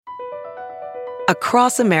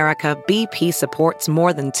Across America, BP supports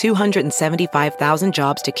more than 275,000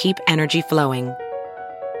 jobs to keep energy flowing.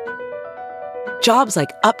 Jobs like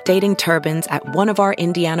updating turbines at one of our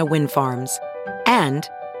Indiana wind farms and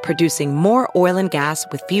producing more oil and gas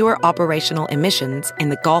with fewer operational emissions in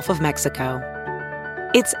the Gulf of Mexico.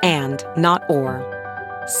 It's and, not or.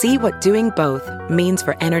 See what doing both means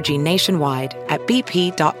for energy nationwide at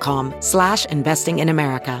bp.com/investing in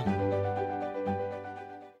America.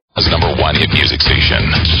 As number one hit music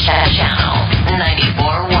station. Channel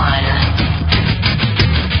 94.1.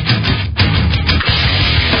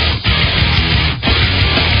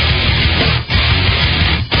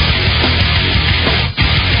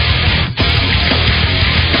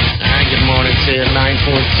 Good morning, see you at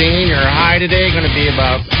 9:14. Your high today going to be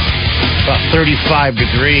about 35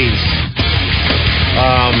 degrees.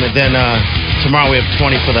 And then tomorrow we have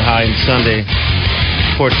 20 for the high, and Sunday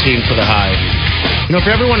 14 for the high. You know, if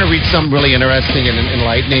you ever want to read something really interesting and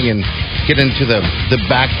enlightening and get into the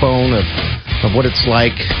backbone of what it's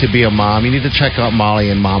like to be a mom, you need to check out Molly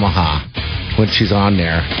and Mamaha when she's on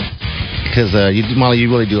there. Because, Molly, you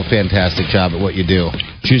really do a fantastic job at what you do.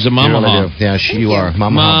 She's a Mamaha. Really, yeah, you are.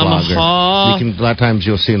 Mamaha blogger. A lot of times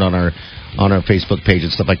you'll see it on our Facebook page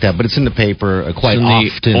and stuff like that. But it's in the paper quite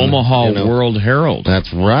often. The Omaha World Herald.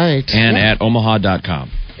 That's right. And at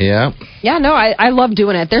omaha.com. Yeah. Yeah, no, I love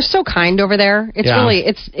doing it. They're so kind over there. It's really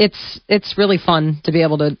it's really fun to be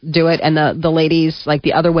able to do it. And the ladies, like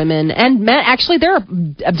the other women and men, actually there are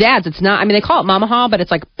dads. It's not, I mean, they call it Mamaha, but it's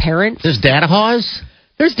like parents. There's Dadahaws?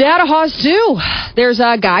 There's Dadahaws too. There's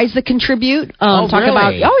guys that contribute. Talk really?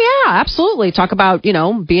 about absolutely. Talk about,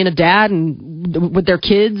 being a dad and with their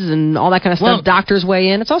kids and all that kind of stuff. Well, doctors weigh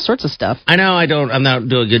in. It's all sorts of stuff. I know I'm not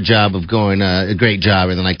doing a good job of going a great job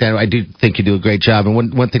or anything like that. I do think you do a great job. And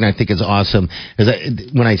one thing I think is awesome is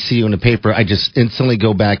that when I see you in the paper, I just instantly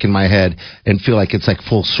go back in my head and feel like it's like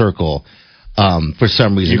full circle. For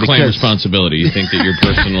some reason. You claim responsibility. You think that you're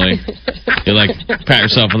personally, you like pat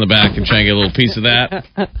yourself on the back and try and get a little piece of that.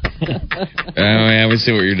 Oh, yeah, we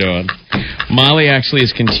see what you're doing. Molly actually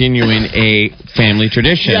is continuing a family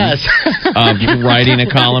tradition of writing a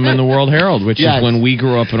column in the World Herald, which is when we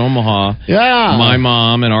grew up in Omaha. Yeah. My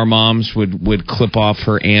mom and our moms would clip off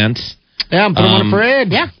her aunts. Yeah, and put them on the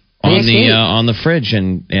fridge. Yeah. On the fridge,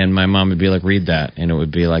 and my mom would be like, read that, and it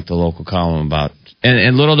would be like the local column about.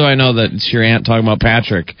 And little do I know that it's your aunt talking about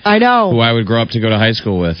Patrick. I know. Who I would grow up to go to high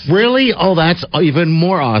school with. Really? Oh, that's even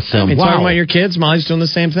more awesome. I mean, talking about your kids, Molly's doing the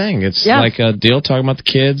same thing. It's like a deal talking about the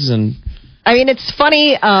kids and. I mean, it's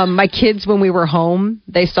funny. My kids, when we were home,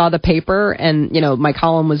 they saw the paper, and my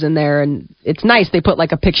column was in there, and it's nice. They put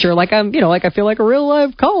like a picture, like I'm, like I feel like a real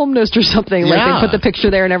life columnist or something. Like they put the picture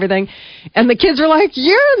there and everything, and the kids are like,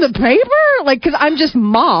 "You're in the paper?" Like, because I'm just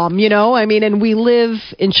mom, I mean, and we live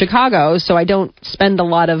in Chicago, so I don't spend a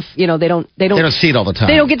lot of, they don't see it all the time.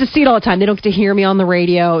 They don't get to see it all the time. They don't get to hear me on the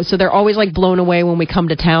radio, so they're always like blown away when we come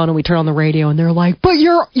to town and we turn on the radio, and they're like, "But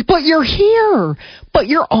you're here, but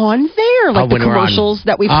you're on there." Like the commercials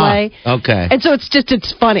that we play. Okay. And so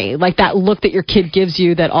it's funny, like that look that your kid gives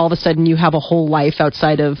you, that all of a sudden you have a whole life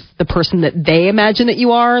outside of the person that they imagine that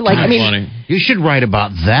you are. Like, funny. You should write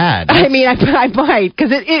about that. I mean, I might,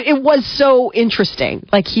 because it was so interesting.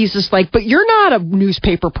 Like, he's just like, "But you're not a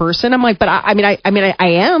newspaper person." I'm like, "But I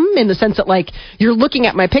am, in the sense that, like, you're looking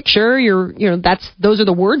at my picture. Those are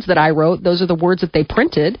the words that I wrote. Those are the words that they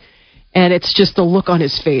printed." And it's just the look on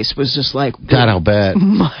his face was just like, God, I'll bet.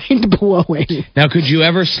 Mind blowing. Now, could you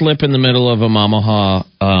ever slip in the middle of a Mamaha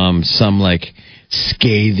some like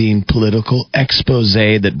scathing political expose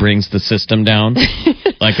that brings the system down?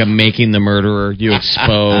 Like a Making the Murderer. You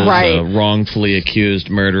expose a wrongfully accused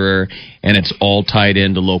murderer, and it's all tied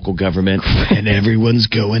into local government, and everyone's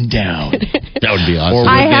going down. That would be awesome.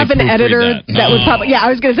 I have an editor that would probably... Yeah, I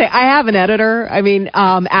was going to say, I have an editor. I mean,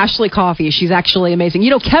 Ashley Coffey, she's actually amazing.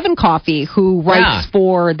 Kevin Coffey, who writes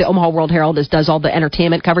for the Omaha World Herald, does all the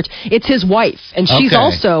entertainment coverage. It's his wife, and she's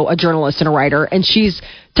also a journalist and a writer, and she's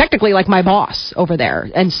technically like my boss over there.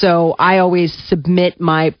 And so I always submit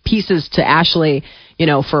my pieces to Ashley,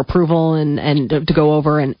 for approval and to go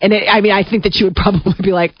over. And I think that she would probably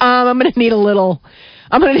be like, I'm going to need a little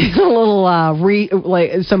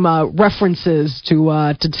references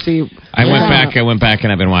to see. I went back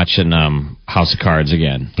and I've been watching House of Cards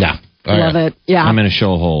again. Yeah. Love it. Yeah. I'm in a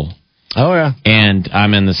show hole. Oh, yeah. And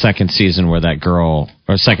I'm in the second season where that girl,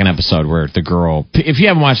 or second episode where the girl, if you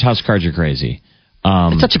haven't watched House of Cards, you're crazy.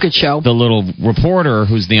 It's such a good show. The little reporter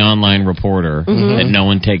who's the online reporter that no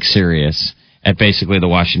one takes serious at basically the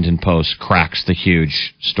Washington Post cracks the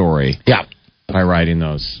huge story. Yeah. By writing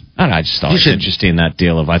those. I don't know, I just thought it was interesting, that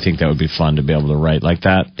deal of, I think that would be fun to be able to write like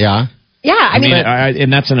that. Yeah. Yeah, I mean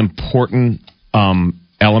and that's an important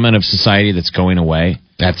element of society that's going away.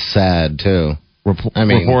 That's sad too.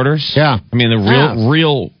 Reporters? Yeah. I mean, the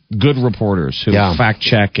real good reporters who fact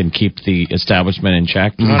check and keep the establishment in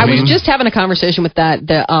check. You know what I was just having a conversation with that.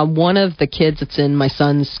 One of the kids that's in my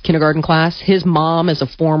son's kindergarten class, his mom is a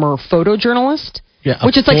former photojournalist. Yeah,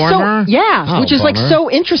 which is former? which is like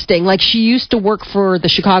so interesting. Like she used to work for the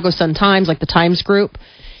Chicago Sun-Times, like the Times Group.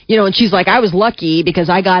 You know, and she's like, I was lucky because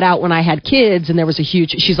I got out when I had kids, and there was a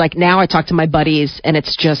huge. She's like, now I talk to my buddies, and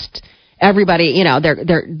it's just everybody. You know,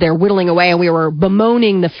 they're whittling away, and we were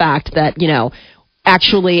bemoaning the fact that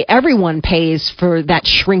actually everyone pays for that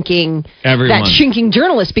shrinking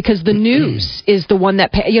journalist because the news is the one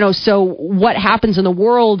that so what happens in the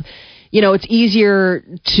world. It's easier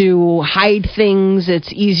to hide things.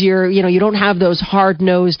 It's easier, you don't have those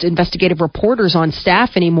hard-nosed investigative reporters on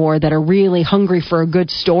staff anymore that are really hungry for a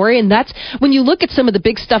good story. And that's when you look at some of the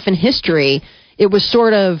big stuff in history, it was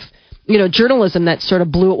sort of, journalism that sort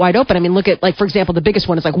of blew it wide open. I mean, look at, like, for example, the biggest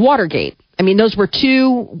one is like Watergate. I mean, those were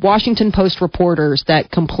two Washington Post reporters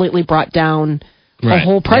that completely brought down a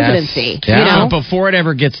whole presidency. Yes. Yeah. Before it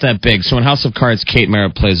ever gets that big. So in House of Cards, Kate Mara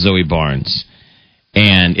plays Zoe Barnes.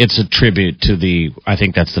 And it's a tribute to I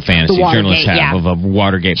think that's the fantasy journalists have of a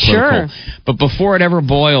Watergate political. Sure. But before it ever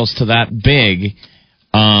boils to that big,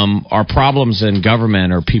 our problems in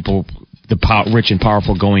government or people, rich and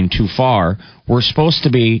powerful going too far, we're supposed to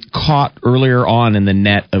be caught earlier on in the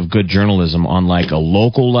net of good journalism on like a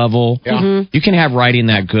local level. Yeah. Mm-hmm. You can have writing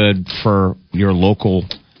that good for your local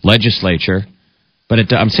legislature, but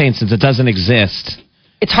I'm saying since it doesn't exist,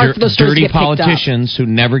 it's hard for those stories to get picked up. Dirty politicians who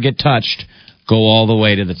never get touched go all the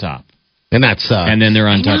way to the top. And that sucks. And then they're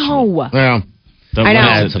untouchable. Yeah. I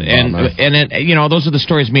know. And those are the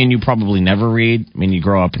stories you probably never read. I mean, you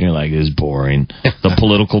grow up and you're like, this is boring. The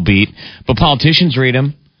political beat. But politicians read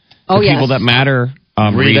them. The people that matter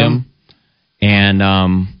read them.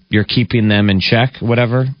 And you're keeping them in check,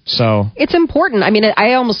 whatever. So it's important. I mean,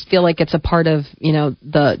 I almost feel like it's a part of,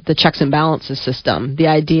 the checks and balances system. The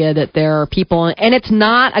idea that there are people, and it's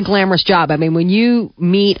not a glamorous job. I mean, when you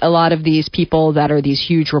meet a lot of these people that are these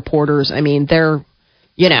huge reporters, I mean, they're,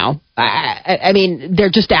 I mean, they're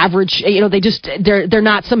just average. They're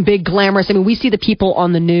not some big glamorous. I mean, we see the people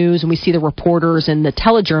on the news and we see the reporters and the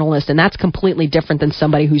telejournalists, and that's completely different than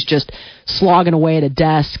somebody who's just slogging away at a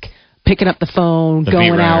desk, picking up the phone,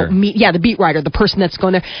 going out, the beat writer, the person that's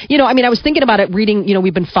going there. I mean, I was thinking about it reading,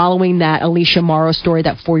 we've been following that Alicia Morrow story,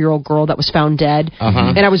 that 4-year-old girl that was found dead.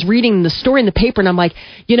 Uh-huh. And I was reading the story in the paper and I'm like,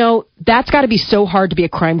 that's got to be so hard to be a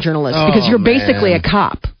crime journalist because you're basically a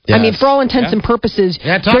cop. Yes. I mean, for all intents and purposes,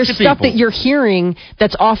 there's stuff that you're hearing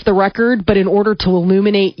that's off the record, but in order to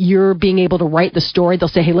illuminate your being able to write the story, they'll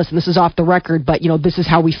say, hey, listen, this is off the record, but, this is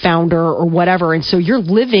how we found her or whatever. And so you're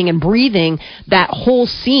living and breathing that whole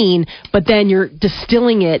scene, but then you're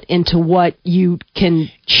distilling it into what you can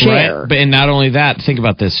share. Right. And not only that, think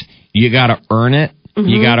about this. You got to earn it. Mm-hmm.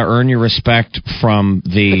 You got to earn your respect from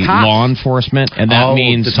the law enforcement, and that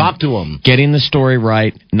means to talk to them, getting the story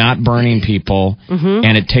right, not burning people,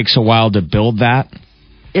 and it takes a while to build that.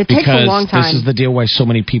 It takes a long time. This is the deal why so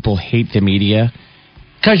many people hate the media.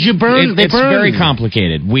 Because you burn. It's very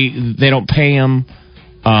complicated. They don't pay them.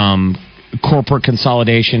 Corporate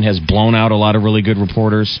consolidation has blown out a lot of really good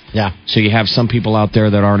reporters. Yeah. So you have some people out there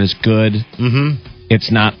that aren't as good. Mm-hmm. It's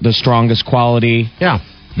not the strongest quality. Yeah.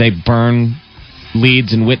 They burn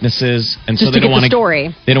leads and witnesses, and just so they don't want to.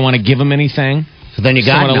 They don't want to give them anything. So then you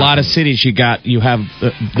got. So in a lot of cities, you have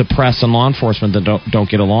the press and law enforcement that don't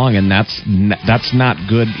get along, and that's not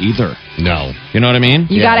good either. No, you know what I mean.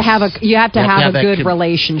 You got to have a good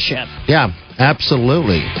relationship. Yeah,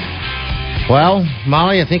 absolutely. Well,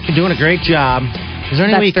 Molly, I think you're doing a great job. Is there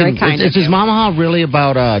any way you can? Is Mama really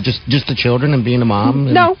about just the children and being a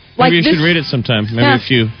mom? No, maybe you should read it sometime. Maybe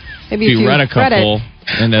if you read a couple.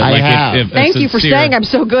 And Thank you for saying I'm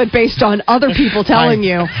so good based on other people telling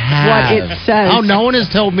you what it says. Oh, no one has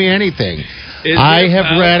told me anything. I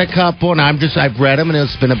have read a couple, and I've read them, and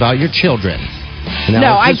it's been about your children.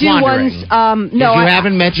 No, I do ones. No, you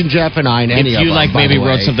haven't mentioned Jeff and I in any of them. If you maybe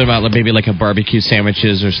wrote something about maybe like a barbecue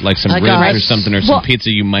sandwiches or like some ribs or something or some pizza,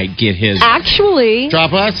 you might get his. Actually,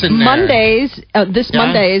 drop us in there. Mondays.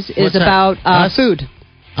 Mondays is about food.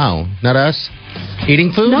 Oh, not us?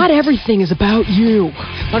 Eating food? Not everything is about you.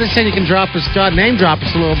 I just said you can name drop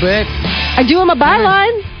us a little bit. I do on my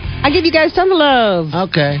byline. I give you guys tons of love.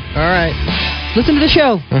 Okay. All right. Listen to the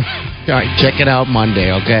show. All right. Check it out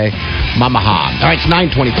Monday, okay? Mama Ha. All right, it's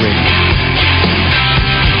 9:23.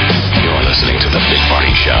 You're listening to The Big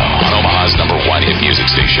Party Show on Omaha's #1 hit music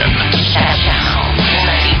station. Channel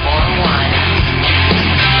 94.1.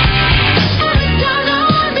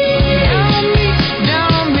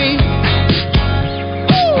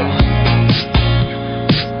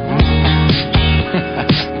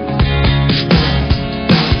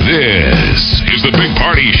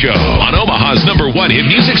 Party Show on Omaha's #1 hit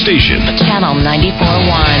music station. Channel 94.1.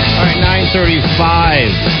 All right,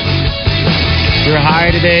 9:35. Your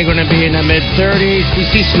high today going to be in the mid-30s. We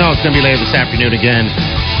see snow. It's going to be later this afternoon again.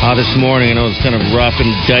 This morning, I know it's kind of rough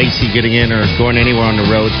and dicey getting in or going anywhere on the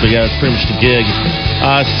roads, but yeah, it's pretty much the gig.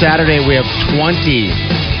 Saturday, we have 20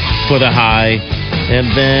 for the high.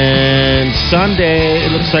 And then Sunday,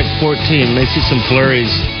 it looks like 14. May see some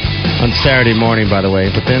flurries on Saturday morning, by the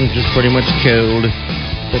way. But then just pretty much cold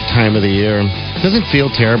that time of the year. Doesn't feel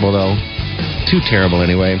terrible, though. Too terrible,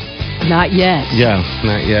 anyway. Not yet. Yeah,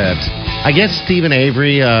 not yet. I guess Stephen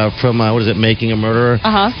Avery from, Making a Murderer?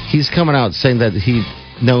 He's coming out saying that he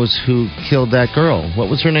knows who killed that girl. What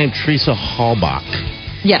was her name? Teresa Halbach.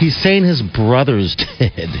 Yeah. He's saying his brothers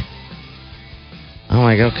did. I'm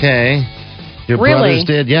like, okay. Your brothers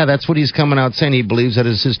did? Yeah, that's what he's coming out saying. He believes that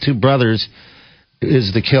it's his two brothers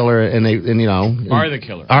is the killer, and Are the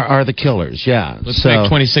killers. Are the killers, yeah. Let's make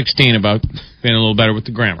 2016 about being a little better with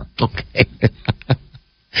the grammar. Okay.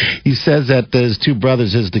 He says that his two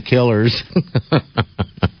brothers is the killers.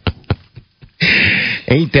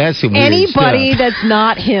 Ain't that some weird Anybody stuff? That's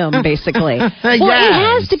not him, basically. Well, Yes. it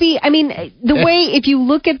has to be. I mean, the way, if you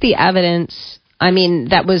look at the evidence,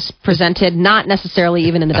 that was presented, not necessarily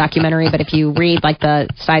even in the documentary, but if you read, like, the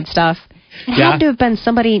side stuff, it had to have been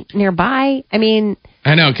somebody nearby. I mean...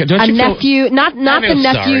 I know. Don't a you nephew, not the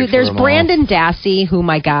nephew. There's them all. Brandon Dassey, who,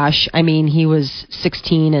 my gosh, he was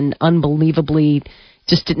 16 and unbelievably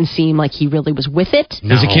just didn't seem like he really was with it.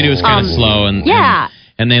 There's a kid who was kind of slow,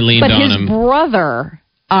 and they leaned on him. But his brother,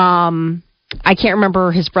 I can't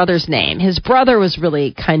remember his brother's name. His brother was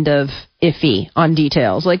really kind of iffy on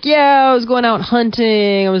details. Like, yeah, I was going out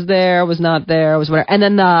hunting. I was there. I was not there. I was whatever. And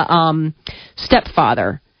then the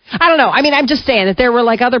stepfather. I don't know. I'm just saying that there were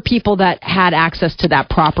like other people that had access to that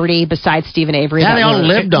property besides Stephen Avery. Yeah, they all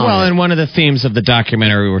lived on it. Well, and one of the themes of the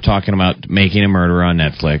documentary, we were talking about Making a Murderer on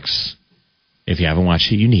Netflix. If you haven't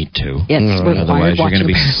watched it, you need to. It's required Otherwise, you're going to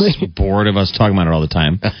be watching it. bored of us talking about it all the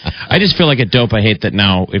time. I just feel like a dope. I hate that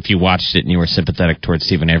now, if you watched it and you were sympathetic towards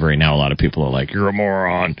Stephen Avery, now a lot of people are like, you're a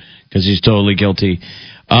moron because he's totally guilty.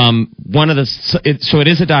 So it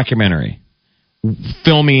is a documentary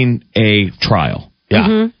filming a trial. Yeah.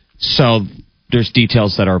 Mm-hmm. So there's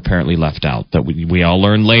details that are apparently left out that we all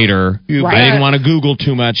learned later. Right. I didn't want to Google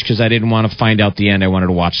too much because I didn't want to find out the end. I wanted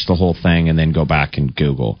to watch the whole thing and then go back and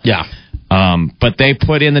Google. Yeah. But they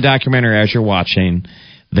put in the documentary as you're watching,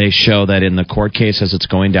 they show that in the court case as it's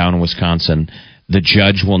going down in Wisconsin, the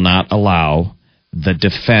judge will not allow the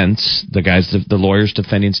defense, the lawyers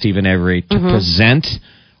defending Stephen Avery, to present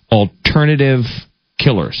alternative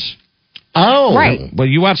killers. Oh. Right. Well,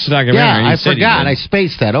 you watched the documentary. Yeah, I said you forgot. did. I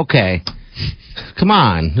spaced that. Okay. Come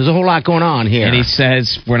on. There's a whole lot going on here. And he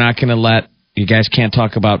says, we're not going to you guys can't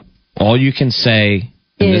talk about, all you can say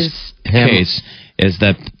in this case is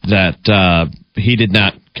that he did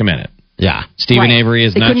not commit it. Yeah. Stephen Avery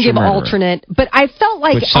is they not couldn't your give murderer. alternate, but I felt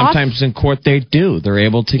like Which sometimes in court they do. They're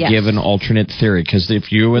able to give an alternate theory. Because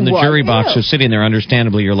if you in the jury box are sitting there,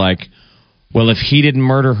 understandably, you're like, well, if he didn't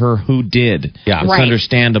murder her, who did? Yeah. It's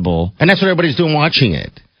understandable. And that's what everybody's doing watching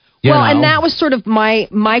it. And that was sort of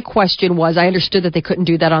my question was, I understood that they couldn't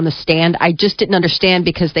do that on the stand. I just didn't understand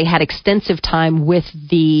because they had extensive time with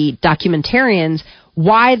the documentarians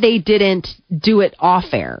why they didn't do it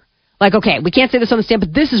off air. Like, okay, we can't say this on the stand,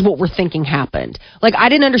 but this is what we're thinking happened. Like, I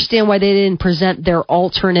didn't understand why they didn't present their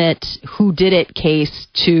alternate whodidit case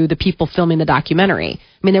to the people filming the documentary.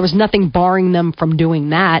 I mean, there was nothing barring them from doing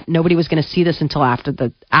that. Nobody was going to see this until after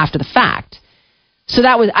the fact. So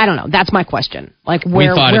that was, I don't know, that's my question. Like,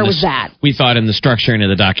 where was that? We thought in the structuring of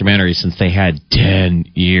the documentary, since they had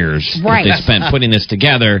 10 years that they spent putting this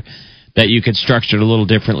together, that you could structure it a little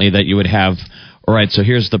differently, that you would have, all right, so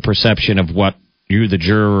here's the perception of what you, the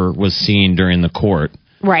juror, was seeing during the court.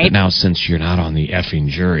 Right. But now, since you're not on the effing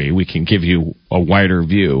jury, we can give you a wider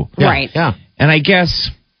view. Yeah, right. Yeah. And I guess...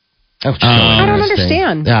 I don't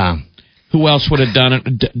understand. Yeah. Who else would have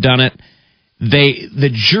done it? The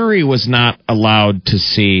jury was not allowed to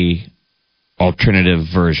see alternative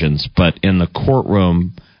versions, but in the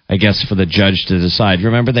courtroom, I guess for the judge to decide.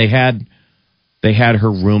 Remember, they had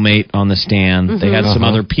her roommate on the stand. Mm-hmm. They had some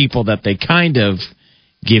other people that they kind of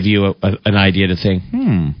give you an idea to think,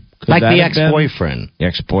 like the ex-boyfriend. The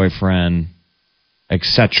ex-boyfriend,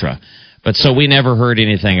 etc. But so we never heard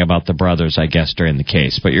anything about the brothers, I guess, during the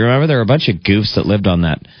case. But you remember there were a bunch of goofs that lived on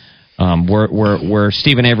that. Where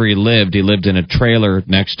Stephen Avery lived, he lived in a trailer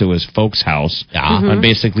next to his folks' house on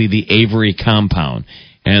basically the Avery compound.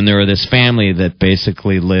 And there were this family that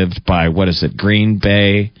basically lived by, Green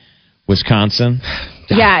Bay, Wisconsin?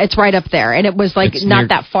 Yeah, it's right up there. And it was like It's not near-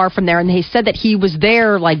 that far from there. And they said that he was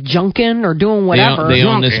there like junking or doing whatever. They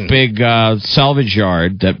own this big salvage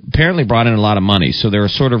yard that apparently brought in a lot of money. So they were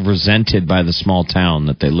sort of resented by the small town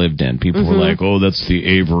that they lived in. People were like, "Oh, that's the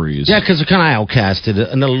Averys." Yeah, because they're kind of outcasted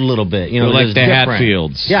a little bit. You know, They're like the different.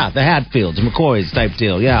 Hatfields. Yeah, the Hatfields, McCoys type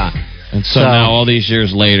deal. Yeah. And so now, all these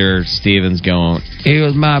years later, Steven's going, "He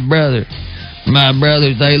was my brother. My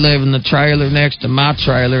brothers, they live in the trailer next to my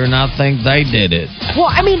trailer, and I think they did it." Well,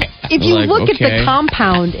 I mean, if you Like, look at okay. the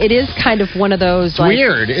compound, it is kind of one of those like,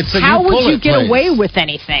 weird. It's like how you would pull you it get place. away with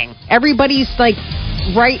anything? Everybody's like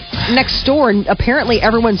right next door, and apparently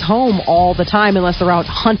everyone's home all the time unless they're out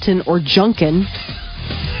hunting or junking.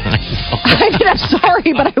 I mean, I'm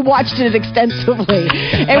sorry, but I watched it extensively.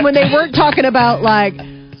 And when they weren't talking about, like,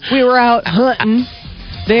 we were out hunting,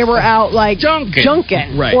 they were out, like,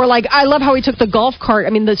 junking. Right. Or, like, I love how he took the golf cart. I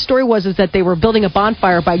mean, the story was that they were building a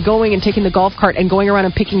bonfire by going and taking the golf cart and going around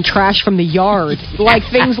and picking trash from the yard. Like,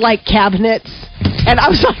 things like cabinets. And I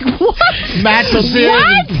was like, what? Mattresses What?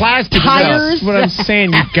 and plastic Tires. That's what I'm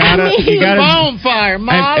saying. You gotta. Bonfire,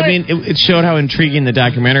 Molly. I mean, it showed how intriguing the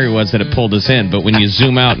documentary was that it pulled us in. But when you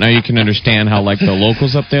zoom out, now you can understand how, like, the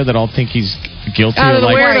locals up there that all think he's guilty Out are of the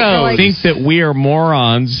like, weirdos. think that we are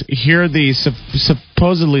morons. Here, the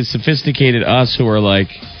supposedly sophisticated us who are like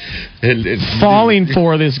falling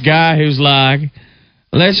for this guy who's like,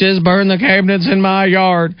 "Let's just burn the cabinets in my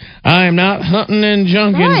yard. I am not hunting and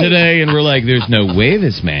junking Right. today." And we're like, "There's no way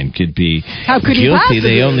this man could be How could he guilty. possibly?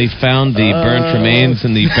 They only found the burnt remains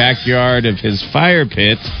in the backyard of his fire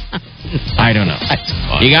pit." I don't know.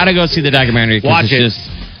 You got to go see the documentary because Watch it's it. just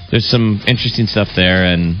there's some interesting stuff there,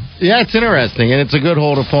 and Yeah, it's interesting, and it's a good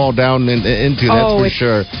hole to fall down into. That's Oh, for it's-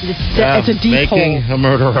 sure. it's a deep making hole. a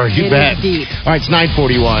murderer. You It bet. is deep. All right, it's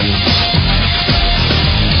 9:41.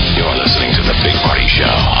 You're listening to The Big Party Show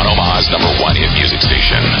on Omaha's #1 hit music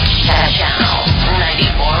station. Channel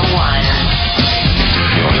 94.1.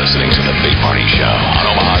 You're listening to The Big Party Show on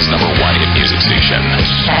Omaha's #1 hit music station.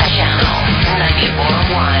 Channel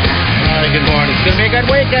 94.1. All right, good morning. It's going to be a good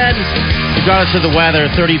weekend. Regardless of the weather,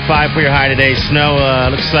 35 for your high today. Snow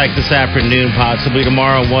looks like this afternoon, possibly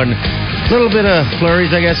tomorrow. One little bit of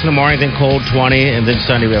flurries, I guess, in the morning. Then cold, 20. And then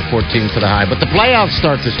Sunday, we have 14 for the high. But the playoffs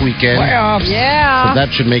start this weekend. Yeah. So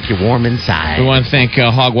that should make you warm inside. we want to thank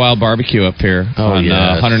Hog Wild Barbecue up here on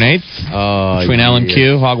yes. 108th. Oh, Between L and yes.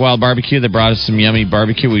 Q, Hog Wild Barbecue, they brought us some yummy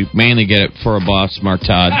barbecue. We mainly get it for our boss, Mark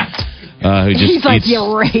Todd, who just He's like, eats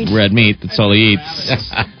 "Yeah, right." red meat. That's all he eats.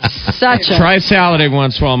 Such a... Try salad every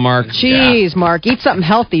once in a while, Mark. Jeez, Mark, eat something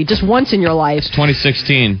healthy just once in your life.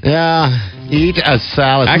 2016. Yeah, eat a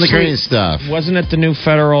salad. Some of the Actually, green stuff. Wasn't it the new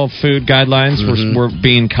federal food guidelines? We're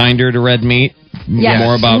being kinder to red meat? Yes,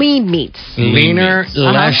 More about lean meats. Leaner, meats.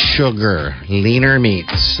 less sugar. Leaner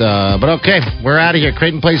meats. But okay, we're out of here.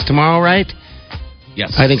 Creighton plays tomorrow, right?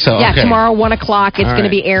 Yes. I think so. Yeah, okay. tomorrow, 1 o'clock. It's All going right. to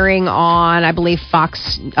be airing on, I believe, Fox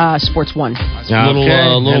Sports 1. Little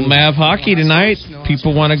Okay. And Mav hockey tonight.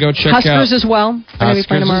 People want to go check Huskers out. as well. They're going to be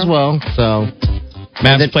playing Huskers tomorrow. as well. So,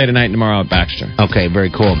 Mavs play tonight and tomorrow at Baxter. okay, very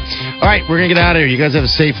cool. All right, we're going to get out of here. You guys have a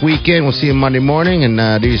safe weekend. We'll see you Monday morning,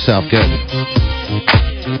 and do yourself good.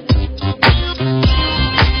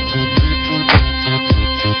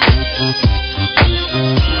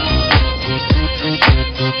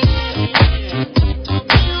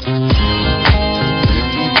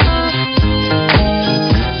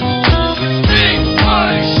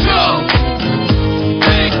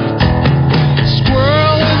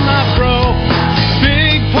 Squirrel in my fro.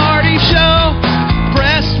 Big party show.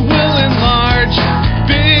 Breast will enlarge.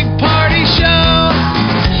 Big party show.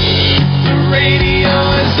 The radio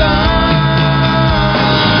is on.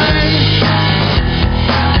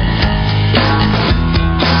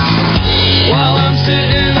 While I'm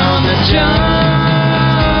sitting on the john.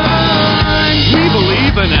 We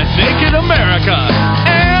believe in a naked America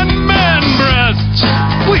and man breasts.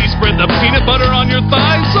 Please spread the peanut butter on your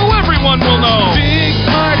thighs so everyone will know. Big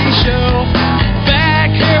party show.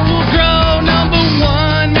 Back hair will grow.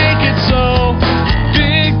 #1, make it so.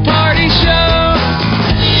 Big party show.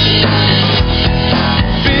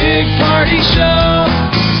 Big party show.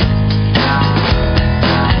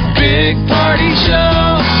 Big party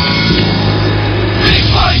show. Big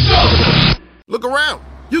party show. Look around.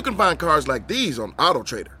 You can find cars like these on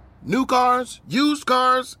AutoTrader. New cars, used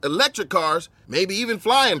cars, electric cars, maybe even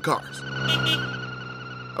flying cars.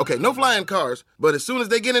 Okay, no flying cars, but as soon as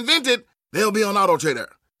they get invented, they'll be on AutoTrader.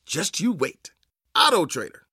 Just you wait. AutoTrader.